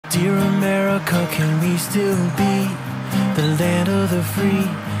Dear America, can we still be the land of the free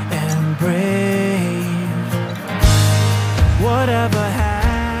and brave? Whatever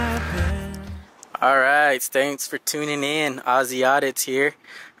happened. Alright, thanks for tuning in. Audits here.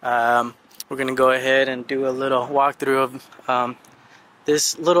 We're gonna go ahead and do a little walkthrough of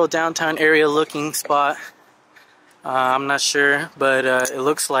this little downtown area looking spot. I'm not sure, but it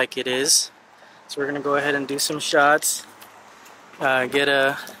looks like it is. So we're gonna go ahead and do some shots.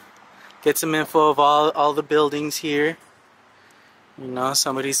 Get some info of all the buildings here. You know,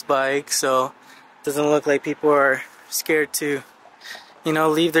 somebody's bike, so it doesn't look like people are scared to, you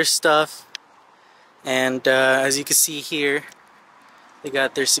know, leave their stuff. And as you can see here, they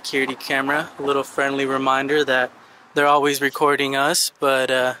got their security camera. A little friendly reminder that they're always recording us,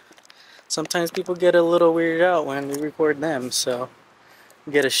 but sometimes people get a little weirded out when we record them. So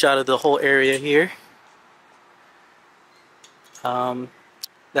we get a shot of the whole area here.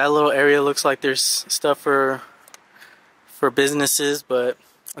 That little area looks like there's stuff for businesses, but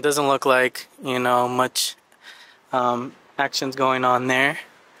it doesn't look like, you know, much action's going on there.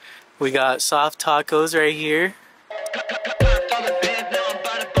 We got soft tacos right here.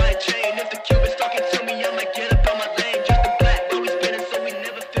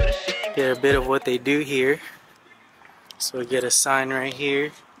 Get a bit of what they do here. So we get a sign right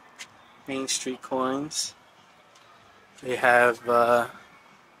here, Main Street Coins. They have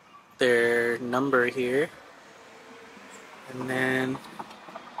their number here, and then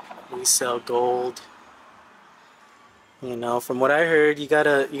we sell gold. You know, from what I heard, you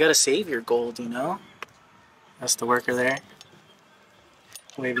gotta save your gold. You know, that's the worker there,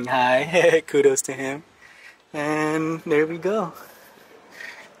 waving hi. Kudos to him. And there we go.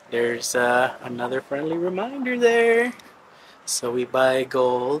 There's another friendly reminder there. So we buy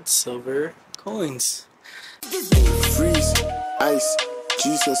gold, silver, coins. Freeze, ice,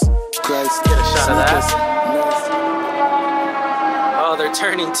 Jesus Christ. Get a shot of that. Oh, they're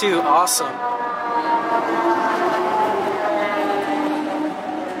turning too. Awesome.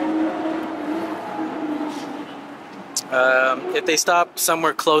 If they stop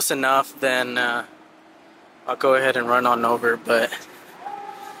somewhere close enough, then I'll go ahead and run on over, but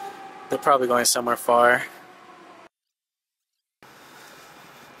they're probably going somewhere far.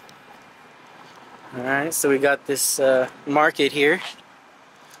 Alright, so we got this market here.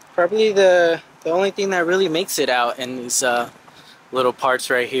 Probably the only thing that really makes it out in these little parts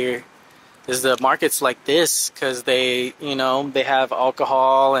right here is the markets like this, because they, you know, they have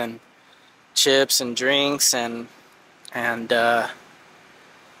alcohol and chips and drinks and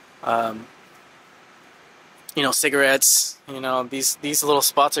you know, cigarettes. You know, these little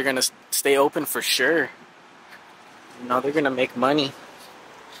spots are gonna stay open for sure. You know, they're gonna make money.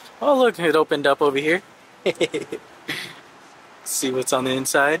 Oh look, it opened up over here. See what's on the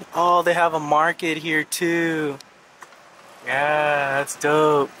inside. Oh, they have a market here too. Yeah, that's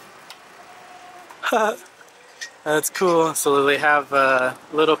dope. That's cool. So they have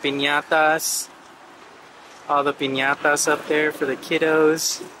little piñatas. All the piñatas up there for the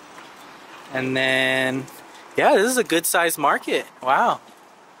kiddos. And then, yeah, this is a good sized market. Wow.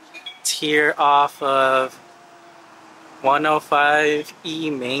 It's here off of 105 E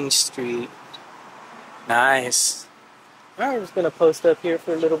Main Street. Nice. Alright, we're just gonna post up here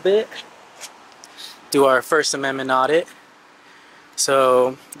for a little bit. Do our First Amendment audit.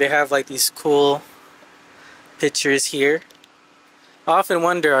 So they have like these cool pictures here. I often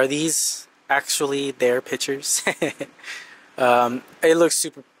wonder, are these actually their pictures? It looks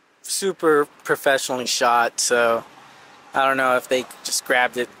super professionally shot, so I don't know if they just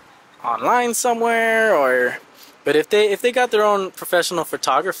grabbed it online somewhere, or but if they got their own professional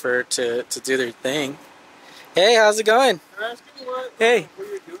photographer to do their thing. Hey, how's it going? Hey. What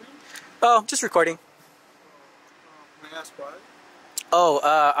are you doing? Oh, just recording. May I ask why? Oh,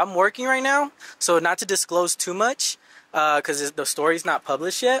 I'm working right now, so not to disclose too much, because the story's not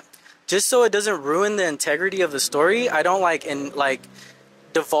published yet. Just so it doesn't ruin the integrity of the story, I don't like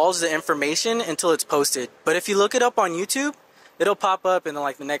divulge the information until it's posted. But if you look it up on YouTube, it'll pop up in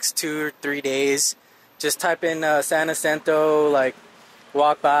like the next 2 or 3 days. Just type in San Jacinto, like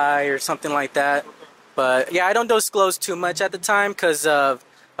walk by or something like that. Okay. But yeah, I don't disclose too much at the time because of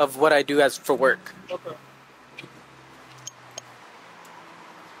what I do for work. Okay.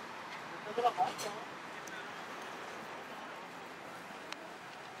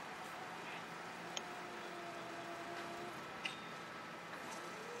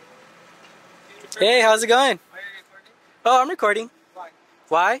 Hey, how's it going? Are you recording? Oh, I'm recording. Why?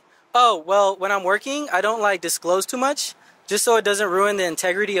 Why? Oh, well, when I'm working, I don't like disclose too much, just so it doesn't ruin the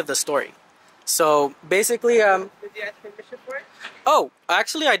integrity of the story. So basically, Did you ask permission for it? Oh,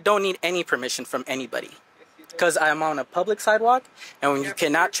 actually, I don't need any permission from anybody because I'm on a public sidewalk, and when you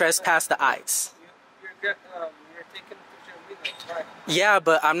cannot trespass the eyes. You're taking a picture of me, though. Right. Yeah,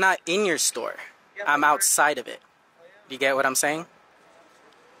 but I'm not in your store. I'm outside of it. Do you get what I'm saying?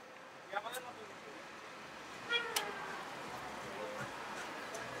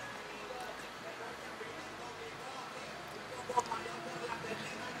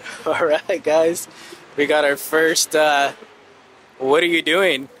 All right, guys. We got our first, what are you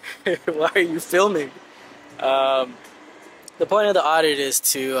doing? Why are you filming? The point of the audit is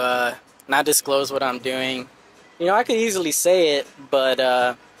to not disclose what I'm doing. You know, I could easily say it, but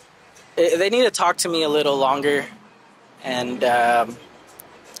they need to talk to me a little longer. And as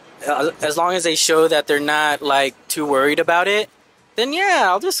long as they show that they're not, like, too worried about it, then yeah,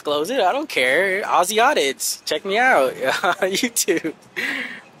 I'll disclose it. I don't care. Aussie Audits. Check me out. YouTube.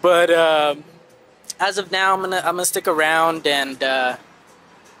 But as of now, I'm gonna stick around and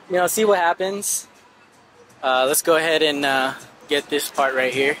you know, see what happens. Let's go ahead and get this part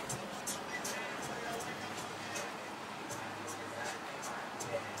right here.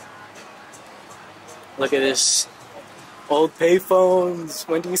 Look at this. Old payphones.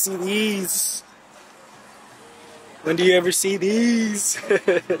 When do you see these? When do you ever see these?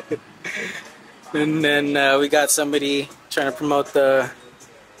 And then we got somebody trying to promote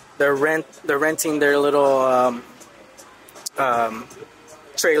they're renting their little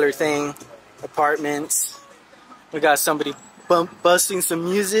trailer thing, apartments. We got somebody busting some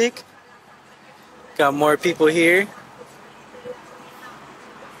music. Got more people here.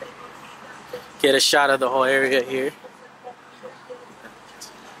 Get a shot of the whole area here.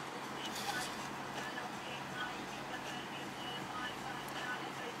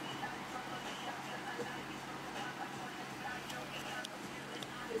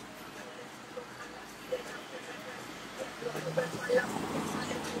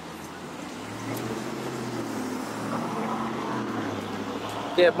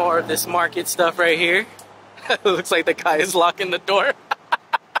 Get more of this market stuff right here. Looks like the guy is locking the door.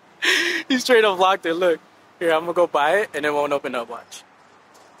 He straight up locked it. Look. Here, I'm gonna go buy it and it won't open up. Watch.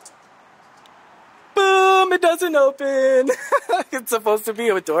 Boom! It doesn't open! It's supposed to be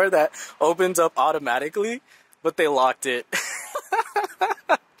a door that opens up automatically, but they locked it.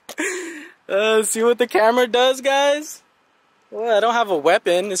 See what the camera does, guys? Well, I don't have a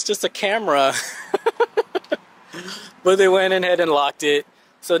weapon. It's just a camera. But they went ahead and locked it.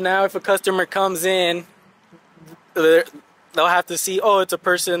 So now if a customer comes in, they'll have to see, oh, it's a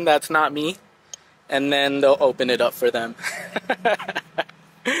person that's not me. And then they'll open it up for them.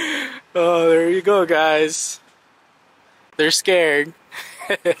 Oh, there you go, guys. They're scared.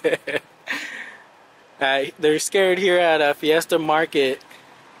 They're scared here at Fiesta Market.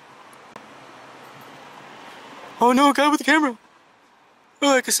 Oh no, guy with the camera.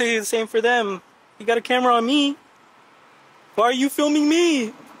 Oh, I could say the same for them. You got a camera on me. Why are you filming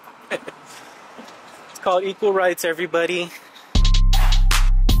me? It's called equal rights, everybody.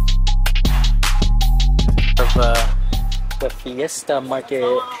 Of the Fiesta Market.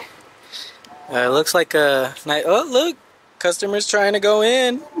 It looks like a night. Oh, look, customers trying to go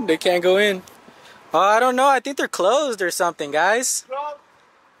in. They can't go in. Oh, I don't know. I think they're closed or something, guys.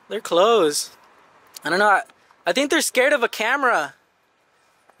 They're closed. I don't know. I think they're scared of a camera.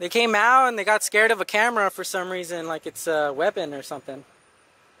 They came out and they got scared of a camera for some reason, like it's a weapon or something.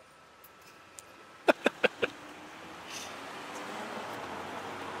 I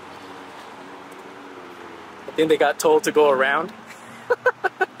think they got told to go around.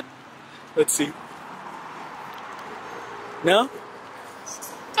 Let's see. No?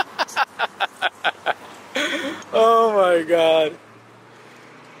 Oh my god.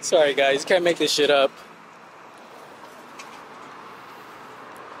 Sorry guys, can't make this shit up.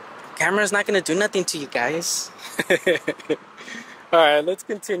 Camera's not gonna do nothing to you guys. Alright, let's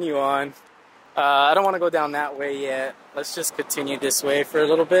continue on. I don't want to go down that way yet. Let's just continue this way for a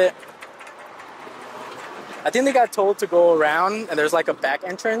little bit. I think they got told to go around and there's like a back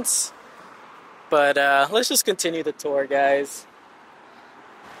entrance. But let's just continue the tour, guys.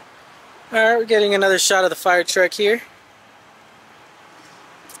 Alright, we're getting another shot of the fire truck here.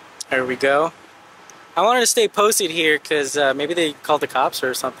 There we go. I wanted to stay posted here because maybe they called the cops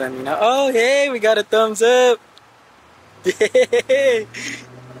or something, you know. Oh, hey, we got a thumbs up. Yay.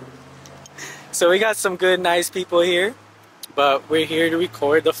 So we got some good, nice people here. But we're here to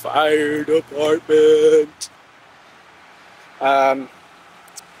record the fire department. Fire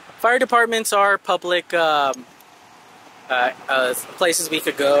departments are public places we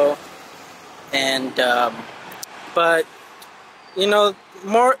could go. And, but, you know,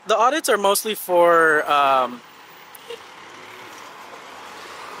 the audits are mostly for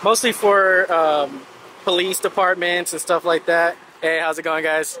Mostly for police departments and stuff like that. Hey, how's it going,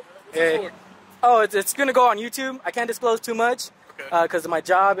 guys? Hey. Oh, it's gonna go on YouTube. I can't disclose too much because of my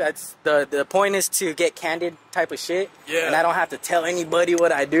job. It's the point is to get candid type of shit, and I don't have to tell anybody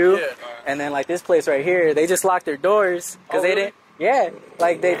what I do. And then like this place right here, they just locked their doors because they didn't. Yeah,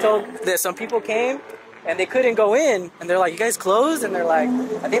 like they told that some people came and they couldn't go in, and they're like, "You guys closed?" And they're like,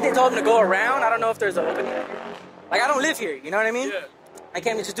 "I think they told them to go around. I don't know if there's an opening." Like I don't live here, you know what I mean? Yeah. I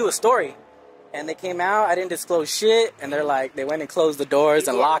came to just do a story. And they came out, I didn't disclose shit, and they're like, they went and closed the doors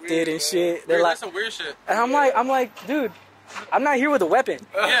and locked it and shit. They're like, some weird shit. And I'm like, dude, I'm not here with a weapon.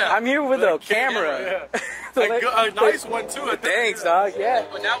 Yeah. I'm here with a camera. Yeah. So a nice one too. Thanks, dog. Yeah.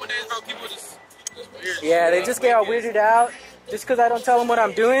 But nowadays, bro, people just weird. Yeah, they just get all weirded out just because I don't tell them what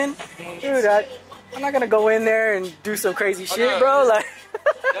I'm doing. Dude, I'm not gonna go in there and do some crazy shit, bro. Like.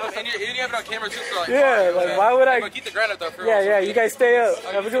 And you have it on camera too, so like, yeah, like why would I? Keep the grind up though. For yeah, you guys stay up.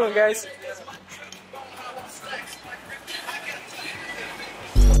 Have a good one, guys.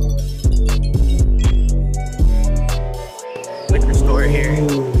 Liquor store here.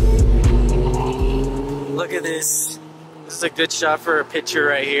 Look at this. This is a good shot for a picture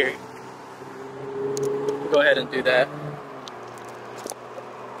right here. Go ahead and do that.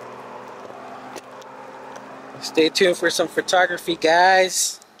 Stay tuned for some photography,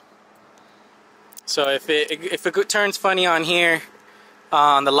 guys. So if it turns funny on here,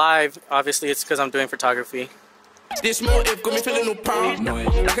 on the live, obviously it's because I'm doing photography. This motive got me feeling all proud.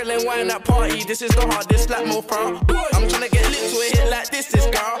 Like a lane wine at party, this is the hardest, like more proud. I'm trying to get lit to a hit like this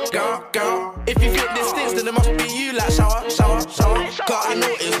girl. If you think this stinks, then it must be you, like shower. Cause I know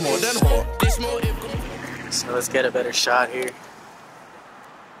it's more than hot. This motive got me. So let's get a better shot here.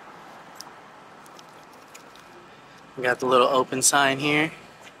 We got the little open sign here.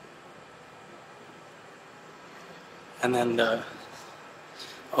 And then the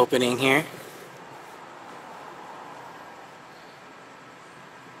opening here.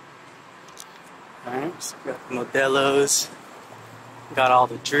 Alright, so we got the Modelo's. Got all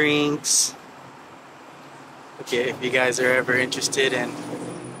the drinks. Okay, if you guys are ever interested in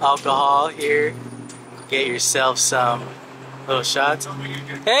alcohol here, get yourself some little shots.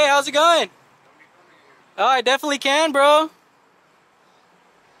 Hey, how's it going? Oh, I definitely can, bro.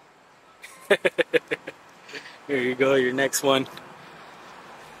 Here you go, your next one.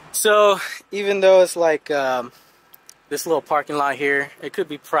 So, even though it's like this little parking lot here, it could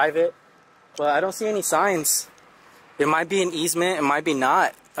be private, but I don't see any signs. It might be an easement, it might be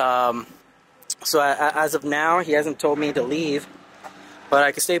not. So as of now, he hasn't told me to leave, but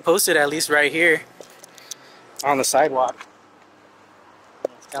I can stay posted at least right here on the sidewalk.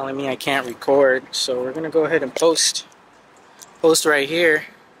 It's telling me I can't record, so we're gonna go ahead and post right here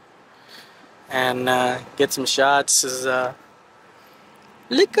and get some shots. This is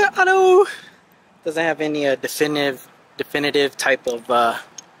Liquor Auto. Doesn't have any definitive type of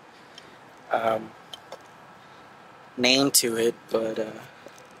name to it, but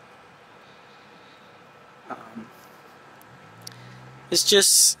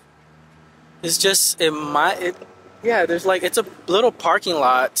yeah, there's like, it's a little parking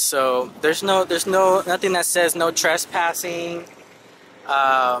lot, so there's nothing that says no trespassing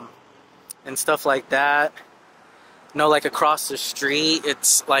and stuff like that. No, like across the street,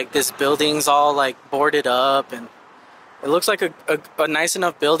 it's like this building's all like boarded up, and it looks like a nice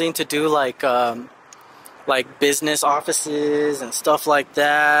enough building to do like business offices and stuff like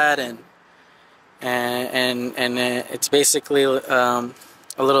that, and it's basically a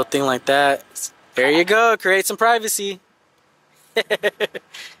little thing like that. There you go, create some privacy.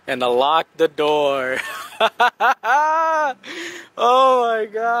 And lock the door. Oh my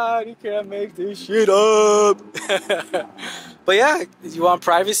god, you can't make this shit up. But yeah, you want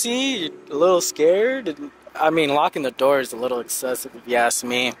privacy, you're a little scared. I mean, locking the door is a little excessive if you ask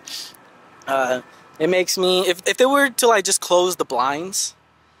me. It makes me, if they were to like just close the blinds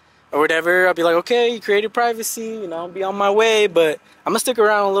or whatever, I'll be like, okay, you created privacy, you know, I'll be on my way. But I'm gonna stick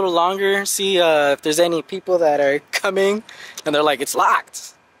around a little longer, see if there's any people that are coming and they're like, it's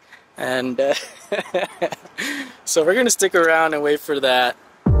locked. And so we're gonna stick around and wait for that.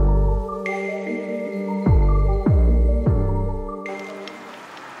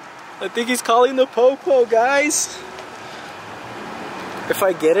 I think he's calling the po-po, guys. If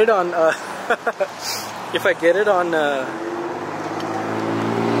I get it on if I get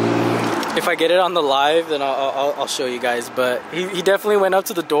it on the live, then I'll show you guys. But he definitely went up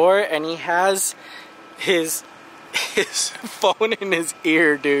to the door and he has his phone in his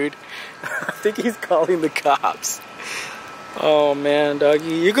ear, dude. I think he's calling the cops. Oh man,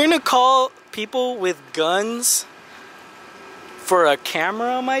 doggy, you're gonna call people with guns for a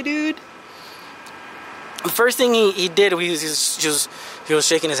camera, my dude. The first thing he did, he was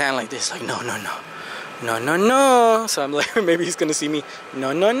shaking his hand like this, like, no. So I'm like, maybe he's gonna see me.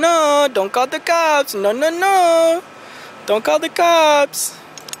 No, don't call the cops. No, don't call the cops.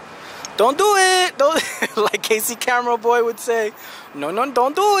 Don't do it. Don't, like Casey Camera Boy would say. No,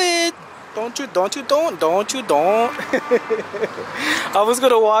 don't do it. Don't you. I was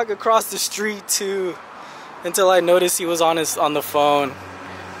gonna walk across the street too, until I noticed he was on the phone.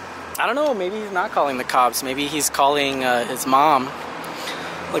 I don't know, maybe he's not calling the cops. Maybe he's calling his mom.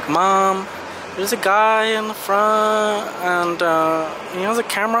 Like, Mom, there's a guy in the front, and he has a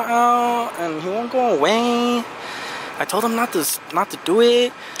camera out, and he won't go away. I told him not to do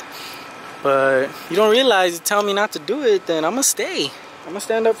it, but you don't realize you tell me not to do it, then I'm gonna stay. I'm gonna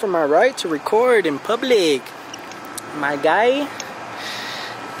stand up for my right to record in public, my guy.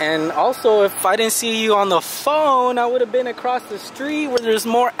 And also, if I didn't see you on the phone, I would have been across the street where there's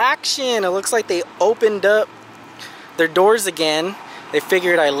more action. It looks like they opened up their doors again. They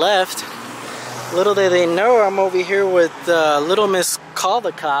figured I left. Little did they know I'm over here with Little Miss Call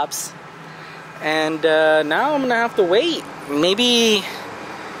the Cops. And now I'm gonna have to wait. Maybe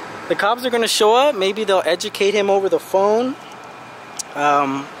the cops are gonna show up. Maybe they'll educate him over the phone.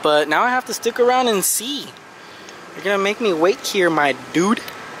 But now I have to stick around and see. You're gonna make me wait here, my dude.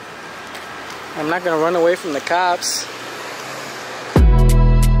 I'm not gonna run away from the cops.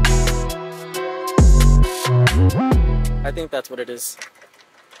 I think that's what it is.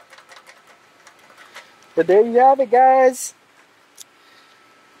 But there you have it, guys.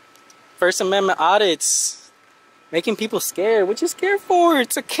 First Amendment audits. Making people scared. What you scared for?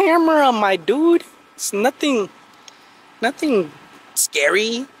 It's a camera, my dude. It's nothing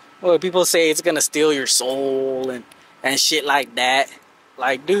scary. Well, people say it's gonna steal your soul and shit like that.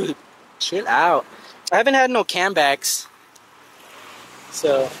 Like, dude, chill out. I haven't had no cambacks.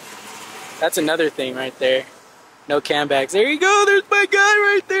 So, that's another thing right there. No cambacks. There you go. There's my guy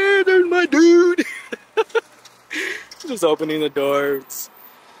right there. There's my dude. Just opening the doors.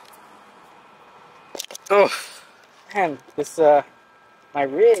 Oh, man. This, my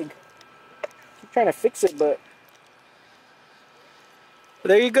rig. Keep trying to fix it, but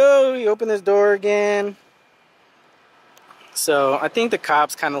there you go. You open this door again. So I think the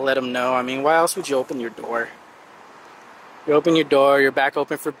cops kind of let him know. I mean, why else would you open your door? You open your door. You're back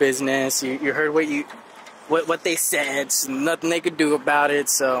open for business. You heard what they said. So nothing they could do about it.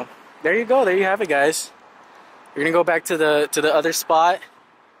 So there you go. There you have it, guys. You're gonna go back to the other spot.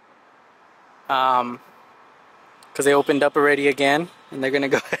 Because they opened up already again, and they're gonna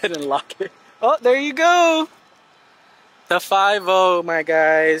go ahead and lock it. Oh, there you go. The 5-0, my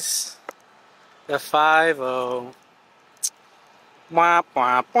guys. The 5-0. Womp,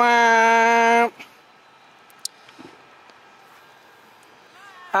 womp, womp.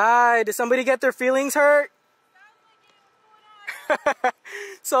 Hi, did somebody get their feelings hurt?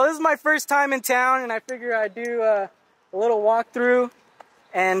 So this is my first time in town, and I figure I'd do a little walkthrough.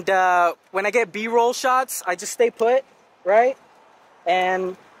 And when I get B-roll shots, I just stay put, right?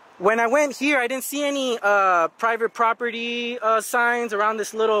 And when I went here, I didn't see any private property signs around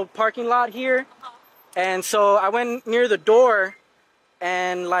this little parking lot here. And so I went near the door,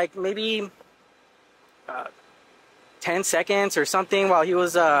 and like maybe 10 seconds or something while he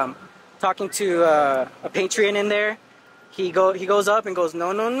was talking to a patron in there, he goes up and goes,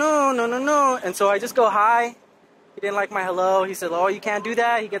 no. And so I just go hi. He didn't like my hello. He said, oh, you can't do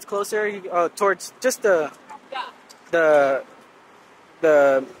that. He gets closer towards just the part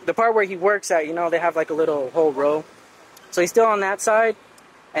where he works at, you know, they have like a little whole row. So he's still on that side,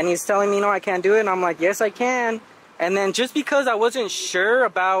 and he's telling me, no, I can't do it. And I'm like, yes, I can. And then just because I wasn't sure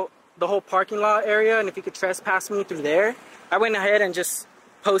about the whole parking lot area and if he could trespass me through there, I went ahead and just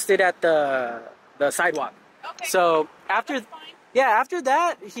posted at the sidewalk. Okay. So after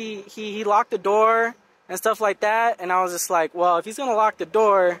that, he locked the door and stuff like that. And I was just like, well, if he's going to lock the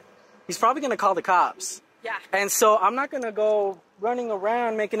door, he's probably going to call the cops. Yeah. And so I'm not going to go running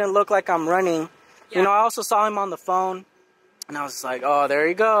around making it look like I'm running. Yeah. You know, I also saw him on the phone, and I was just like, oh, there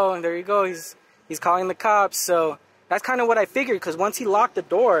you go. He's calling the cops. So that's kind of what I figured, because once he locked the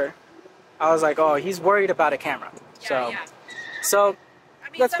door, I was like, oh, he's worried about a camera. Yeah. So I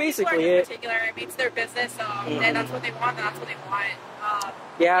mean, that's some basically people are in it. particular, I mean, it's their business, and that's what they want, and that's what they want.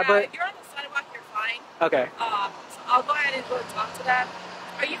 Yeah, but if you're on the sidewalk, you're fine. okay. So I'll go ahead and go talk to them.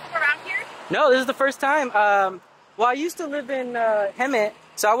 Are you from around here? No, this is the first time. Well, I used to live in Hemet,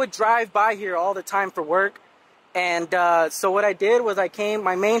 so I would drive by here all the time for work. And so what I did was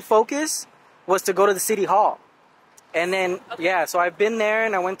my main focus was to go to the city hall. And then, yeah, so I've been there,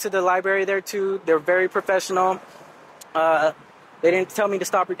 and I went to the library there too. They're very professional. They didn't tell me to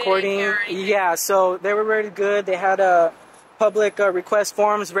stop recording. care or anything. Yeah, so they were really good. They had public request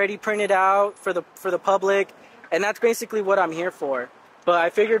forms ready, printed out for the public, and that's basically what I'm here for. But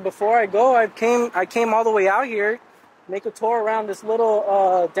I figured before I go, I came all the way out here, make a tour around this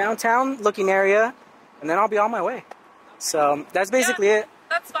little downtown looking area, and then I'll be on my way. So that's basically it.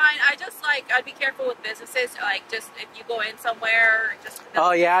 That's fine. I just like I'd be careful with businesses. Like just if you go in somewhere, just.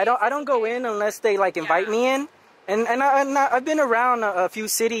 Oh yeah, I don't go in unless they like invite me in. And I've been around a few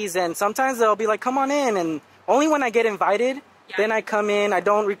cities, and sometimes they'll be like, come on in, and only when I get invited, then I come in. I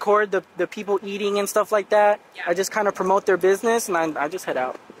don't record the people eating and stuff like that. Yeah. I just kind of promote their business, and I just head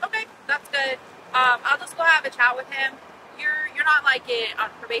out. Okay, that's good. I'll just go have a chat with him. You're not like on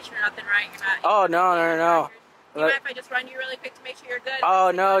probation or nothing, right? You're not. Oh no. Do you mind if I just run you really quick to make sure you're good?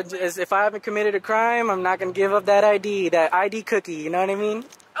 Oh no, if I haven't committed a crime, I'm not gonna give up that ID cookie. You know what I mean?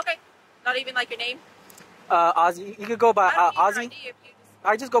 Okay, not even like your name. Ozzy. You could go by I don't need your Ozzy. ID if you just...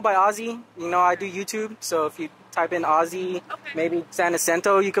 I just go by Ozzy. You know, I do YouTube, so if you type in Ozzy, maybe San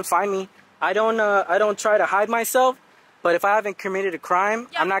Jacinto, you can find me. I don't try to hide myself, but if I haven't committed a crime,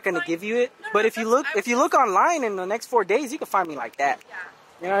 I'm not gonna give you it. But if you look online in the next 4 days, you can find me like that. Yeah.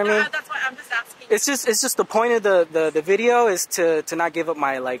 You know what I mean? That's why I'm just asking. It's just the point of the video is to not give up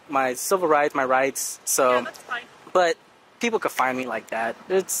my civil rights, my rights. So, Yeah, that's fine. but people could find me like that.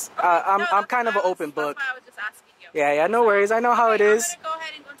 It's I'm kind of an open book. That's why I was just asking you. Yeah, no worries. I know how it is. I'm gonna go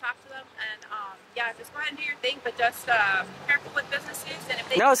ahead and go talk to them, and yeah, just go ahead and do your thing, but just be careful with businesses, and if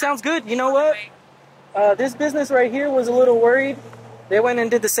they. No, it sounds good. You know what? This business right here was a little worried. They went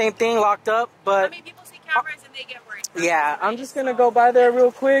and did the same thing, locked up, but. I mean, people see cameras and they get worried. Yeah, I'm just gonna go by there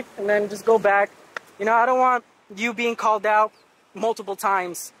real quick and then just go back. You know, I don't want you being called out multiple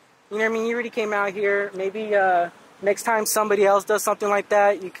times. You know what I mean? You already came out here. Maybe next time somebody else does something like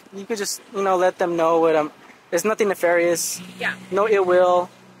that, you could just, you know, let them know what I'm. There's nothing nefarious. Yeah. No ill will.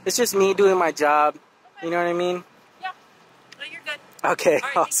 It's just me doing my job. Okay. You know what I mean? Yeah. No, you're good. Okay, All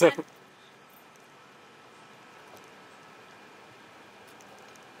right, awesome. thanks, man.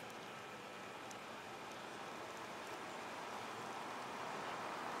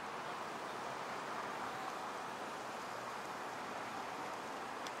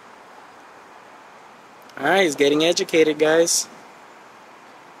 Alright, he's getting educated, guys.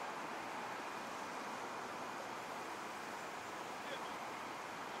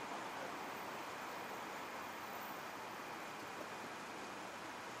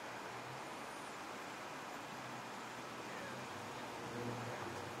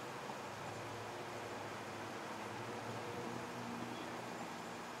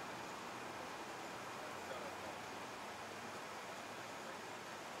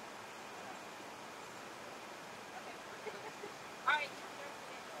 All right.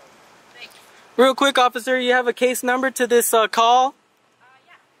 Thanks. Real quick, officer, you have a case number to this call?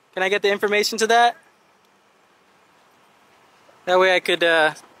 Yeah. Can I get the information to that? That way I could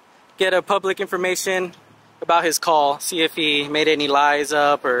get a public information about his call. See if he made any lies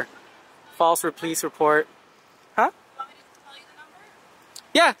up or false police report. Huh? Want me to tell you the number?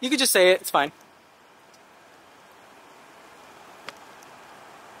 Yeah, you could just say it. It's fine.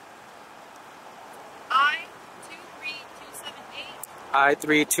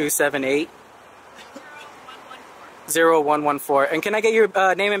 I-33278 0114. And can I get your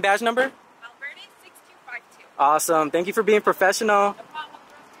name and badge number? Alberti 6252. Awesome. Thank you for being professional. No problem.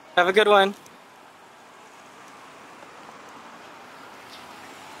 Have a good one.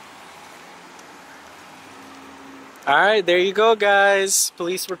 Alright, there you go, guys.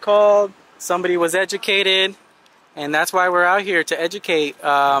 Police were called. Somebody was educated. And that's why we're out here, to educate.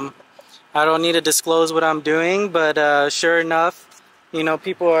 I don't need to disclose what I'm doing, but sure enough, you know,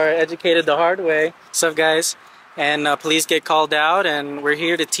 people are educated the hard way. What's up, guys? And police get called out, and we're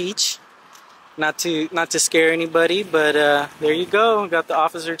here to teach. Not to scare anybody, but there you go. Got the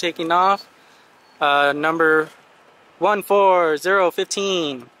officer taking off. Number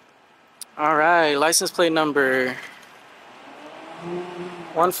 14015. All right, license plate number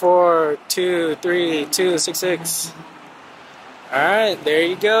 1423266. All right, there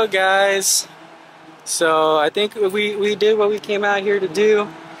you go, guys. So I think we did what we came out here to do,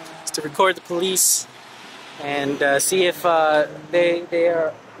 is to record the police and see if they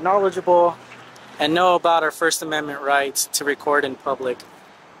are knowledgeable and know about our First Amendment rights to record in public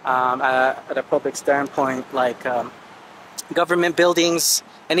at a public standpoint, like government buildings,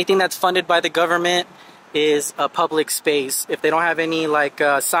 anything that's funded by the government is a public space. If they don't have any like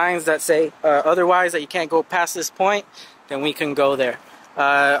signs that say otherwise, that you can't go past this point, then we can go there.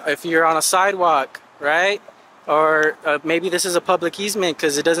 If you're on a sidewalk, right? Or maybe this is a public easement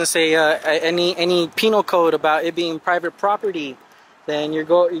because it doesn't say any penal code about it being private property. then you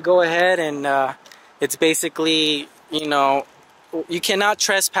go ahead and it's basically, you know, you cannot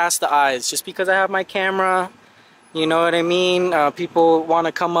trespass the eyes. Just because I have my camera, you know what I mean? People want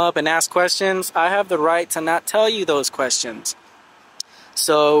to come up and ask questions. I have the right to not tell you those questions.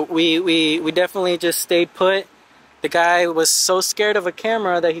 So we definitely just stayed put. The guy was so scared of a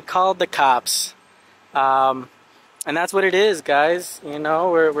camera that he called the cops. And that's what it is, guys. You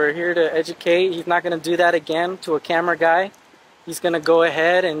know, we're here to educate. He's not going to do that again to a camera guy. He's going to go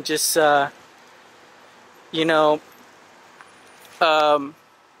ahead and just, you know,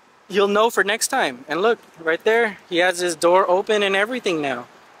 you'll know for next time. And look, right there, he has his door open and everything now.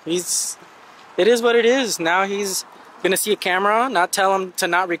 It is what it is. Now he's going to see a camera, not tell him to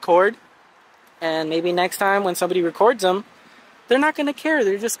not record. And maybe next time when somebody records him, they're not going to care.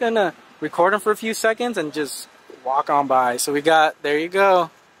 They're just going to record him for a few seconds and just walk on by. So we got, there you go.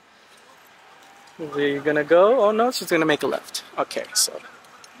 Where you gonna go? Oh no, she's gonna make a left. Okay, so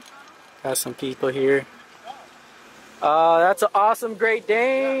got some people here. That's an awesome Great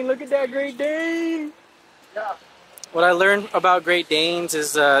Dane. Look at that Great Dane. What I learned about Great Danes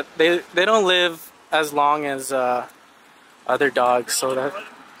is they don't live as long as other dogs. So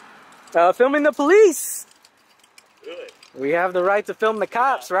that filming the police. We have the right to film the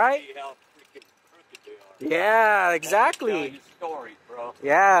cops, right? Yeah, exactly.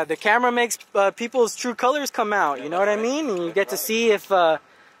 Yeah, the camera makes people's true colors come out. You know what I mean? And you get to see if their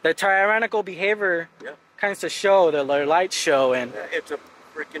tyrannical behavior kinds of show, their lights show. And it's a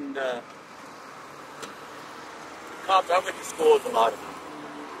freaking cops. I went to school with a lot of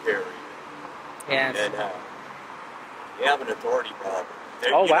area. Yeah. And they have an authority problem.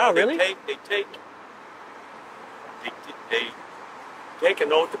 Oh wow, really? They take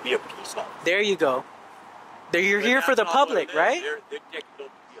an oath to be a peace officer. There you go. You're here for the public, right? They take an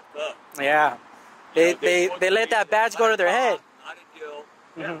oath to be a thug. Yeah. They let that badge go to their head. Not a deal.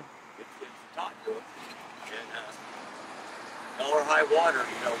 Mm-hmm. It's taught to them. And hell or high water,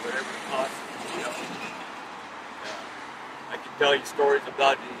 you know, whatever it costs, you know. I can tell you stories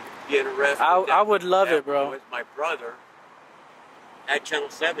about being arrested. I would love it, bro. With my brother, had Channel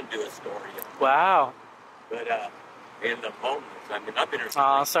 7 do a story. Wow. But they ended up homeless. I mean, I've been here.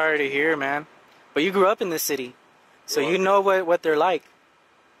 Oh, sorry to hear, man. But you grew up in this city, so you know what they're like.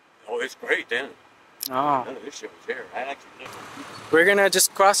 Oh, it's great then. Oh. None of this shit was here. I actually lived. We're gonna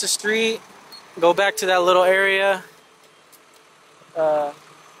just cross the street, go back to that little area.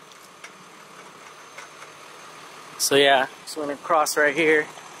 So yeah, just gonna cross right here.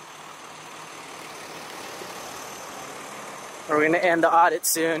 We're gonna end the audit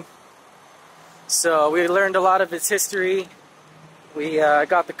soon. So we learned a lot of its history. We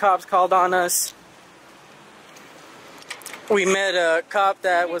got the cops called on us. We met a cop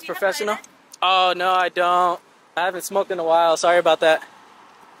that was professional. Oh no, I don't. I haven't smoked in a while. Sorry about that.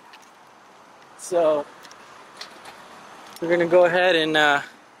 So we're gonna go ahead and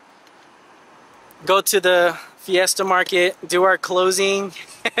go to the Fiesta Market, do our closing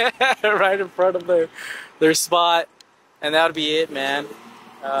right in front of their spot, and that'll be it, man.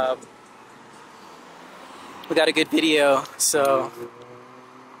 We got a good video, so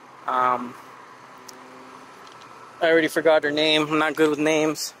I already forgot her name. I'm not good with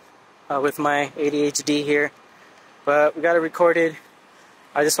names with my ADHD here, but we got it recorded.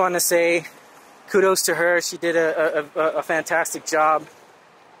 I just want to say kudos to her. She did a fantastic job.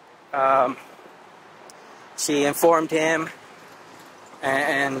 She informed him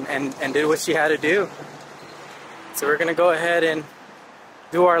and did what she had to do. So we're gonna go ahead and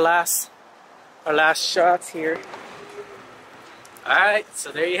do our last shots here. Alright,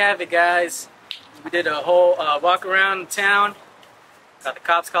 so there you have it, guys. We did a whole walk around town. Got the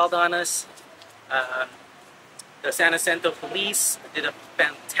cops called on us. The San Jacinto police did a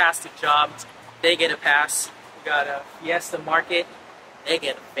fantastic job. They get a pass. We got a Fiesta Market. They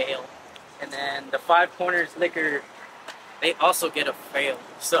get a fail. And then the Five Corners Liquor, they also get a fail.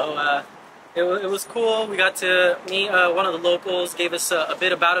 So it was cool. We got to meet one of the locals, gave us a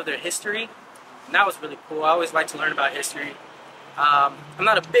bit about their history. And that was really cool. I always like to learn about history. I'm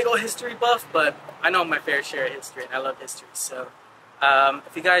not a big old history buff, but I know my fair share of history, and I love history. So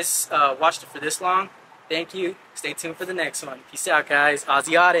if you guys watched it for this long, thank you. Stay tuned for the next one. Peace out, guys.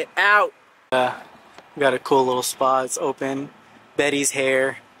 Aussie Audit out. We got a cool little spot. It's open. Betty's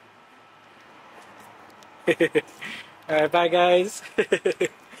hair. Alright, bye, guys.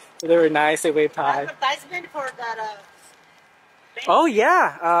 They were nice. They waved hi. Advertisement for that. Oh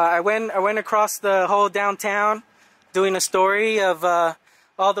yeah, I went across the whole downtown, doing a story of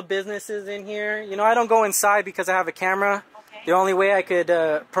all the businesses in here. You know, I don't go inside because I have a camera. Okay. The only way I could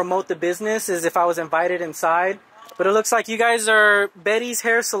promote the business is if I was invited inside. But it looks like you guys are Betty's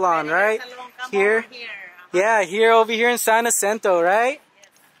Hair Salon, right? Here? Yeah, here over here in San Jacinto, right? Yes.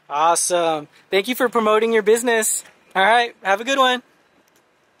 Awesome. Thank you for promoting your business. All right, have a good one.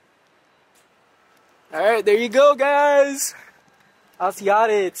 All right, there you go, guys.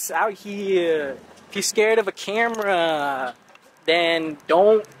 Audits out here. If you're scared of a camera, then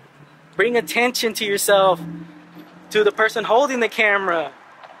don't bring attention to yourself, to the person holding the camera.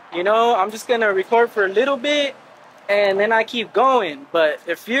 You know, I'm just gonna record for a little bit and then I keep going. But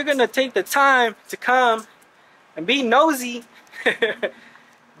if you're gonna take the time to come and be nosy,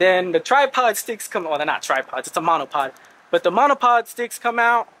 then the tripod sticks come, well, they're not tripods, it's a monopod. But the monopod sticks come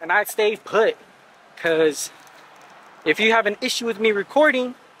out and I stay put. Because if you have an issue with me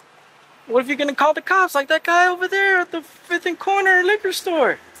recording, what if you're gonna call the cops like that guy over there at the 5th and Corner liquor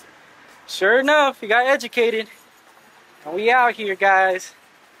store? Sure enough, he got educated. And we out here, guys.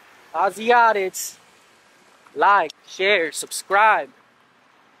 Audits. Like, share, subscribe.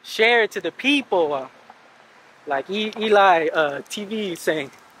 Share it to the people. Like Eli TV saying.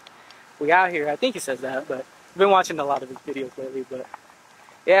 We out here. I think he says that, but I've been watching a lot of his videos lately. But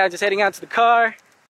yeah, just heading out to the car.